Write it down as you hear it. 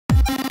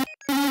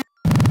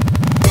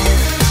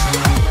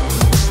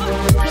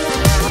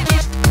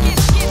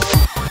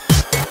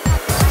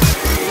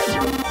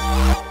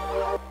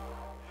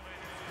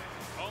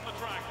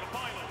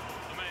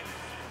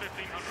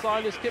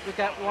Silas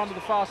Kiplagat, one of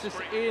the fastest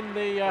in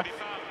the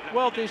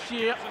world this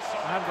year.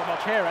 I haven't got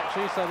much hair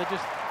actually, so they're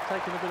just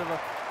taking a bit of a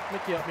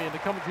mickey at me in the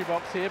commentary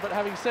box here. But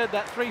having said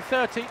that,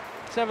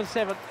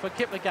 3:30.77 for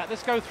Kiplagat.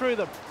 Let's go through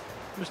them.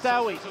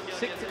 Mustawi,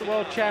 6th at the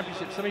World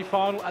Championship,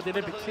 semi-final at the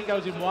Olympics. He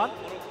goes in 1.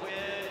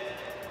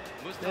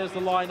 There's the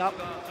lineup.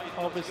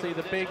 Obviously,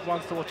 the big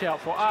ones to watch out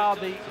for are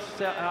the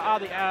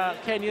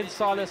Kenyan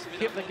Silas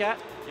Kiplagat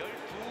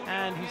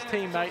and his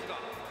teammate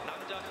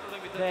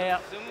there,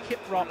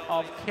 Kiprop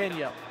of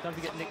Kenya. Don't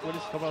forget Nick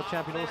Willis, the world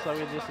champion, also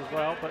in this as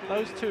well. But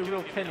those two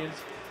real Kenyans,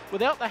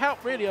 without the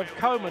help really of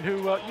Coleman,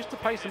 who used to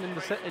pace them in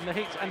the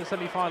heats and the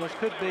semi-finals,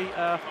 could be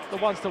the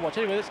ones to watch.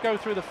 Anyway, let's go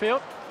through the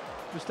field.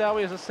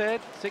 Mustawi, as I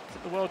said, 6th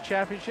at the World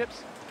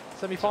Championships,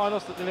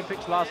 semi-finals at the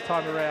Olympics last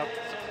time around.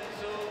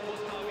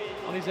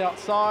 On his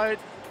outside,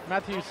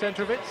 Matthew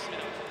Centrovitz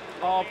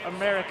of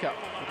America.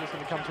 We're just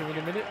going to come to him in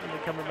a minute when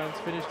the cameraman's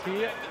finished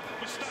here.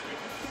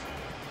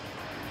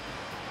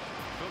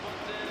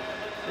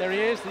 There he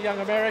is, the young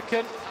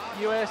American,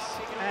 US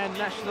and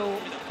national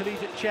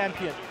collegiate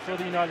champion for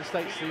the United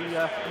States,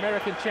 the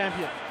American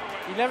champion.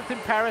 11th in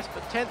Paris,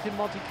 but 10th in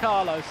Monte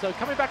Carlo. So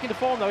coming back into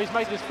form though, he's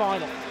made this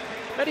final.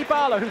 Mehdi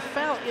Barlow, who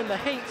fell in the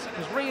heats,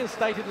 was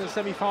reinstated in the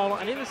semi-final,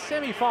 and in the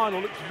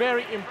semi-final looks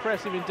very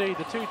impressive indeed,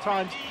 the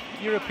 2-time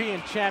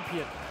European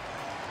champion.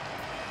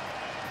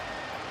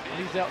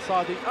 And he's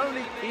outside, the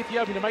only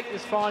Ethiopian to make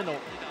this final,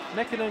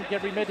 Mekinen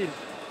Gebrimedin.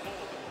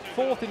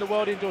 4th in the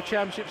World Indoor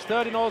Championships,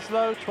 3rd in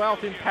Oslo,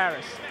 12th in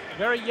Paris.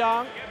 Very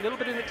young, a little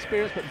bit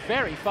inexperienced, but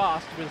very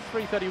fast with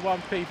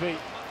 3:31 PB.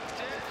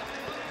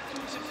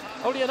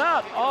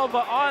 Leonard of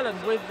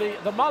Ireland with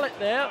the mullet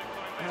there.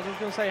 I was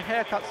going to say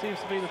haircut seems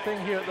to be the thing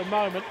here at the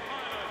moment.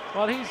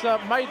 Well, he's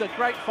made a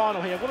great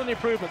final here. What an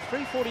improvement,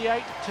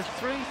 3:48 to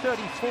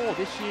 3:34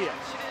 this year.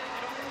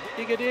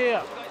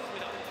 Igadir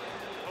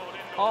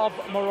of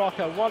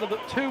Morocco, one of the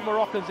 2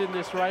 Moroccans in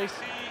this race.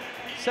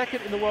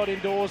 2nd in the World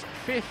Indoors,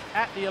 5th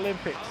at the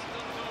Olympics.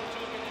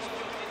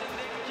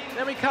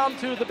 Then we come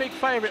to the big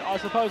favourite, I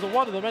suppose, or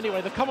one of them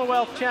anyway, the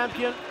Commonwealth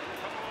champion.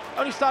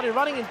 Only started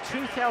running in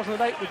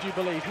 2008, would you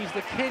believe? He's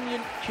the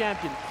Kenyan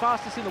champion,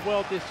 fastest in the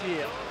world this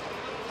year.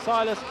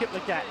 Silas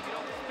Kiplagat,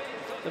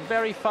 the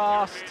very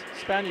fast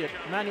Spaniard,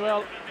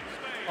 Manuel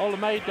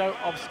Olmedo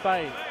of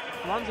Spain.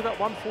 Runs about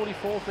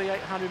 1:44 for the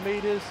 800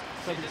 metres,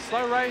 so it's a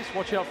slow race,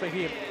 watch out for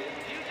him.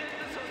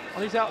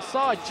 On his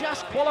outside,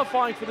 just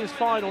qualifying for this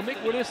final, Nick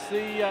Willis,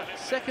 the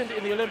 2nd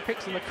in the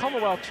Olympics and the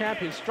Commonwealth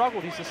champion,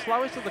 struggled. He's the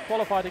slowest of the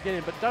qualified to get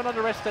in, but don't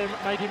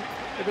underestimate him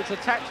if it's a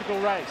tactical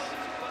race.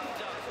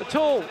 The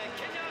tall,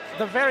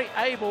 the very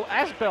able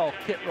Asbel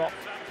Kiprop,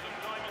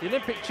 the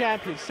Olympic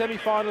champion,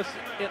 semi-finalist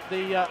at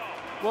the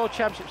World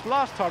Championships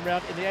last time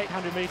round in the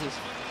 800 metres.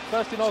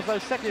 1st in Oslo,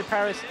 2nd in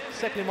Paris,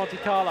 2nd in Monte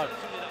Carlo.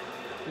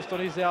 Just on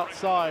his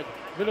outside,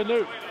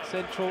 Villeneuve,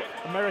 Central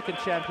American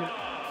champion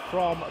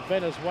from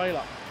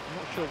Venezuela. I'm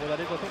not sure what that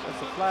is, I think that's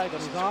the flag on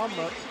his arm,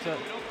 but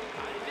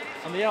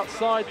on the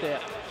outside there,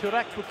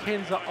 Turak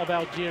Bukenza of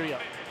Algeria.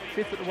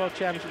 5th at the World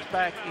Championships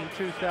back in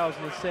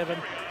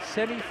 2007,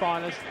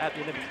 semi-finalist at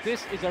the Olympics.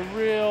 This is a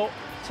real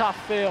tough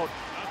field.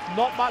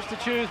 Not much to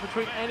choose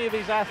between any of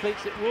these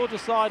athletes. It will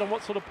decide on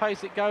what sort of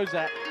pace it goes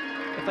at.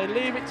 If they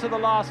leave it to the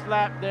last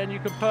lap, then you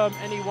can perm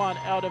any one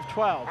out of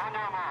 12.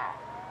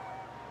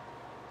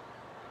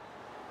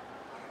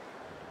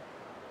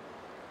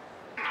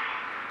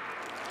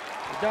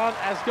 Done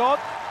as God.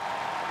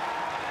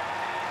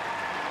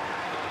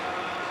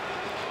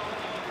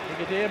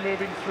 Igadir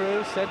moving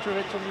through,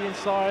 Centrovich on the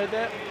inside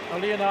there.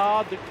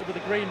 Leonard with the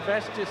green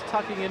vest just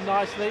tucking in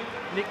nicely.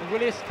 Nick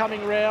Willis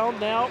coming round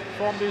now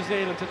from New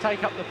Zealand to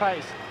take up the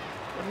pace.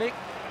 But Nick,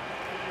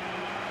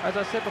 as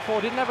I said before,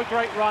 didn't have a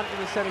great run in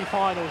the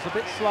semi-finals, a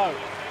bit slow.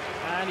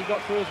 And he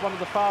got through as one of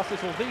the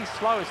fastest, or the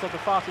slowest of the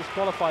fastest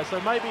qualifiers.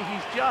 So maybe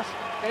he's just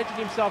edging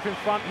himself in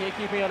front here,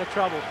 keeping out of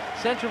trouble.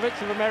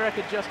 Centrovitz of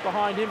America just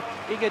behind him.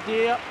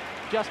 Igadir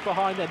just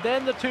behind them.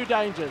 Then the 2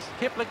 dangers,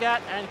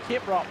 Kiplagat and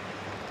Kiprop.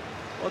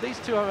 Well, these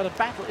two have had a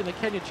battle in the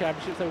Kenya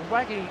Championships. They were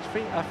wagging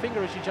each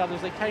finger at each other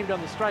as they came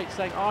down the straight,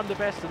 saying, I'm the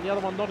best, and the other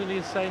one nodding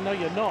in saying, no,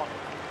 you're not.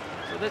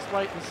 So let's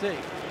wait and see.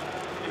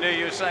 You know,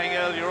 you were saying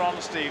earlier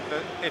on, Steve,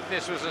 that if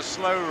this was a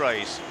slow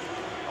race,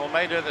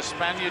 Olmedo, the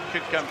Spaniard,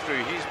 could come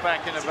through. He's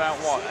back in about,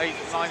 what,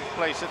 8th, 9th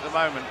place at the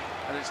moment,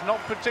 and it's not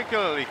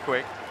particularly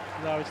quick.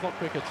 No, it's not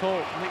quick at all.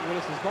 Nick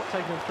Willis has not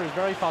taken them through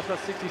very fast, about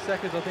 60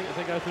 seconds, I think, as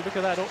they go through. Look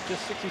at that,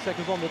 just 60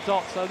 seconds on the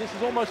dot. So this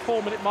is almost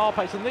 4-minute mile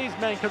pace, and these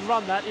men can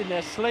run that in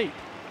their sleep.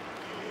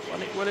 Well,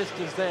 Nick Willis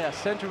is there,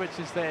 Centrovich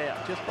is there,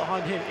 just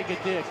behind him,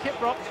 Igadir.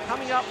 Kiprop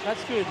coming up,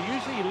 that's good.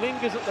 Usually he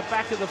lingers at the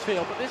back of the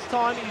field, but this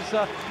time he's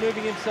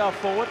moving himself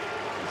forward.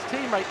 His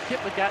teammate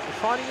Kiplagat is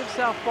finding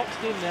himself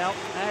boxed in now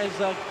as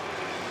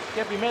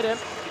Gebrimedin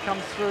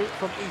comes through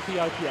from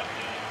Ethiopia.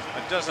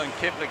 And doesn't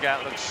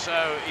Kiplagat look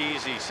so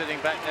easy, sitting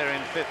back there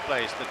in 5th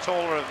place, the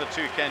taller of the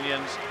 2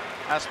 Kenyans.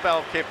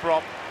 Asbel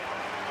Kiprop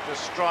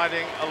just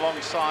striding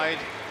alongside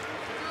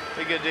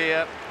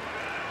Igadir.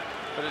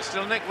 But it's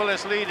still Nick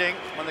Willis leading.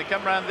 When they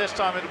come around this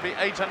time, it'll be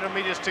 800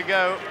 metres to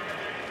go.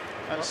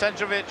 And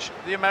Centrovich,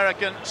 the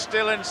American,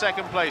 still in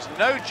second place.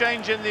 No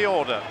change in the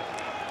order.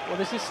 Well,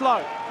 this is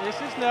slow. This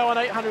is now an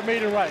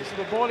 800-meter race.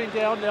 We're boiling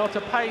down now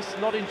to pace,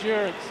 not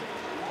endurance.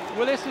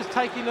 Willis is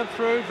taking them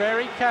through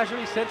very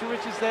casually.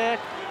 Centrovich is there.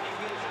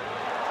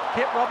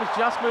 Kiprop has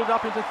just moved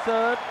up into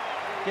third.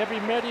 Gebri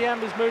Mediam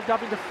has moved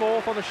up into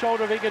fourth on the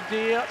shoulder of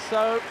Igadir.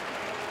 So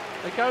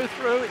they go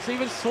through. It's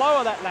even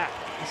slower that lap.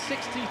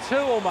 62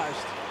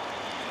 almost.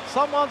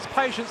 Someone's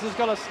patience has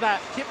got to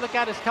snap.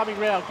 Kiplagat is coming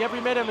round.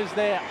 Gebri Mediam is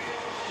there.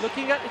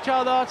 Looking at each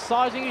other,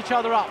 sizing each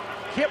other up.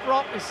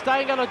 Kiprop is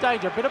staying under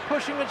danger. Bit of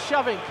pushing and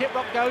shoving.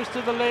 Kiprop goes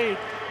to the lead.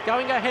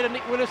 Going ahead, and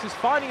Nick Willis is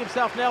finding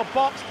himself now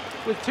boxed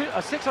with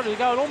 600 to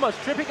go and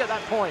almost tripping at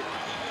that point.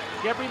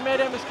 Gebri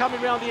Mediam is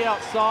coming around the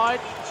outside.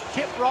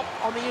 Kiprop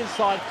on the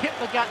inside.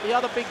 Kiplagat, the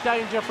other big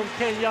danger from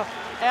Kenya,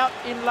 out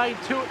in lane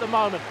 2 at the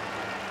moment.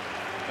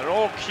 They're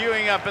all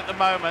queuing up at the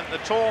moment. The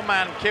tall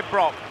man,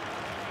 Kiprop,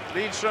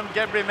 leads from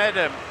Gebri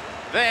Mediam.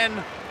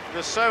 Then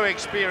the so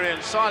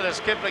experienced Silas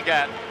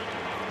Kiplagat.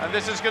 And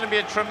this is going to be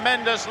a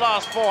tremendous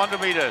last 400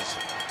 meters.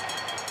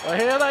 Well,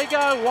 here they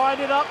go,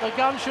 wind it up, the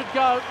gun should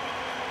go.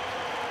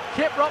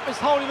 Kiprop is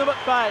holding them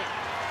at bay.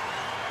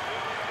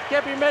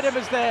 Gebri Mediam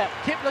is there.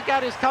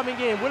 Kiplagat is coming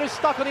in. Willis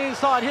stuck on the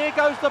inside. Here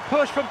goes the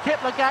push from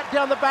Kiplagat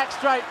down the back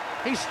straight.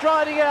 He's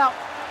striding out.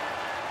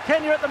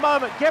 Kenya at the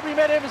moment. Gebri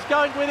Mediam is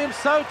going with him.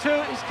 So too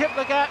is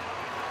Kiplagat.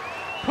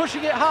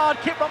 Pushing it hard.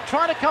 Kiprop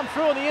trying to come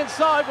through on the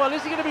inside. Well,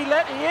 is he going to be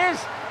let? He is.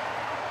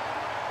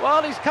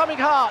 Well, he's coming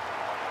hard.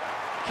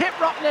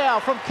 Kiprop now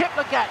from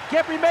Kiplagat.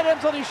 Gebri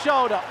Mediam's on his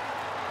shoulder.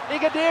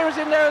 Igadir is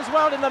in there as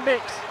well in the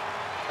mix.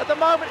 At the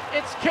moment,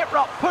 it's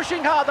Kiprop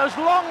pushing hard. Those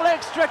long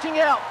legs stretching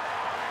out.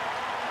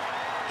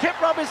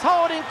 Kiprop is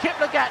holding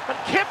Kiplagat, but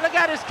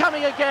Kiplagat is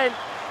coming again.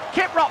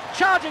 Kiprop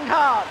charging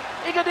hard.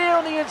 Igadir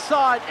on the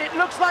inside. It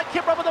looks like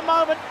Kiprop at the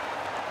moment.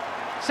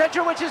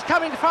 Centrovich is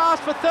coming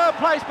fast for third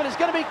place, but it's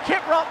going to be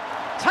Kiprop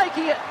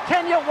taking it.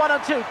 Kenya 1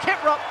 and 2.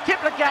 Kiprop,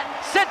 Kiplagat,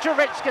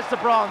 Centrovich gets the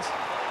bronze.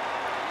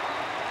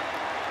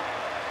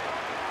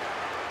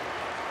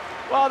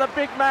 Well, the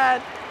big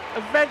man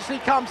eventually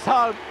comes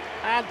home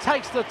and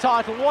takes the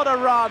title. What a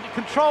run. He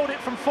controlled it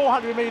from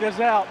 400 meters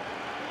out.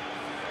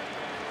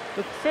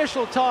 The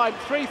official time,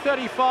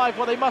 3:35.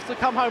 Well, they must have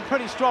come home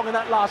pretty strong in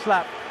that last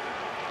lap.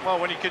 Well,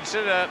 when you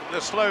consider the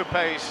slow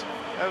pace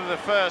over the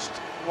first,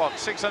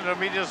 600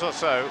 meters or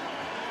so,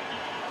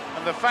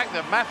 and the fact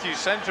that Matthew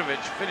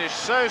Centrovich finished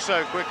so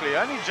quickly,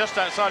 only just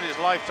outside his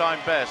lifetime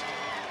best.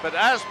 But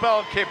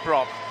Asbel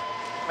Kiprop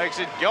makes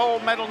it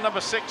gold medal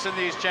number 6 in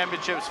these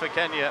championships for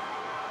Kenya.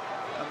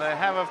 And they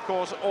have, of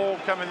course, all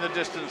come in the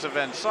distance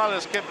event.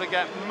 Silas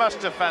Kiplagat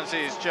must have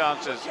fancied his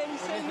chances.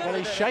 Well,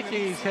 he's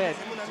shaking his head.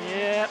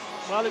 Yeah,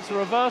 well, it's a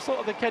reversal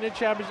of the Kenyan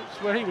Championships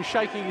where he was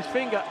shaking his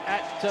finger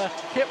at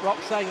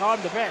Kiprop, saying,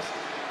 I'm the best.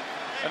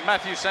 And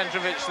Matthew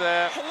Centrovich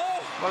there,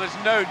 well, it's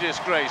no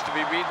disgrace to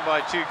be beaten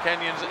by 2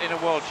 Kenyans in a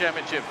World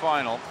Championship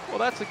final. Well,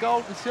 that's a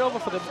gold and silver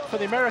for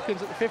the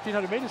Americans at the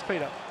 1,500 meters,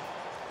 Peter.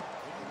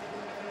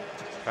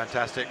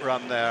 Fantastic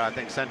run there. I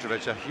think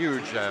Centrovich, a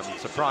huge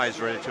surprise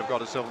really to have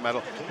got a silver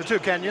medal. The 2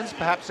 Kenyans,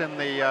 perhaps in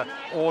the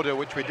order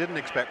which we didn't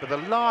expect, but the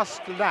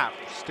last lap,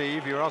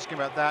 Steve, you were asking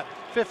about that,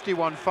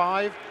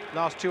 51.5,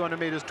 last 200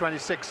 meters,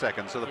 26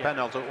 seconds, so the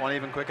penultimate one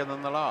even quicker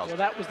than the last. Well,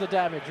 that was the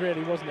damage,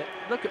 really, wasn't it?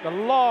 Look at the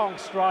long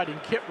striding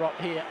Kiprop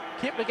here.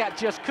 Kiplagat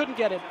just couldn't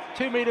get him.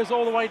 2 meters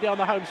all the way down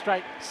the home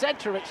straight.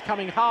 Centrovich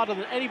coming harder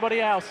than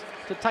anybody else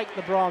to take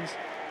the bronze,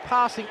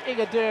 passing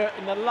Igadir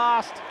in the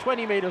last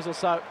 20 meters or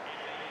so.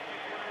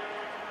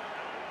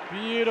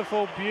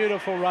 Beautiful,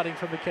 beautiful running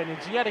from the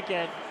Kenyans yet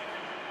again.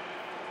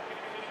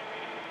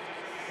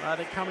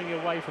 They're coming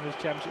away from his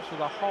championships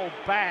with a whole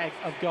bag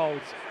of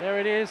golds.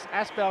 There it is,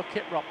 Asbel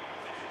Kiprop.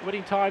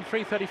 Winning time,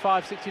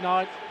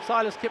 3:35.69.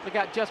 Silas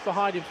Kiplagat just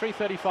behind him,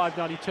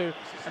 3:35.92.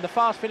 And the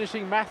fast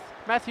finishing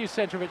Matthew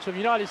Centrovich of the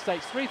United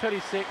States,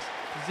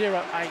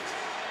 3:36.08.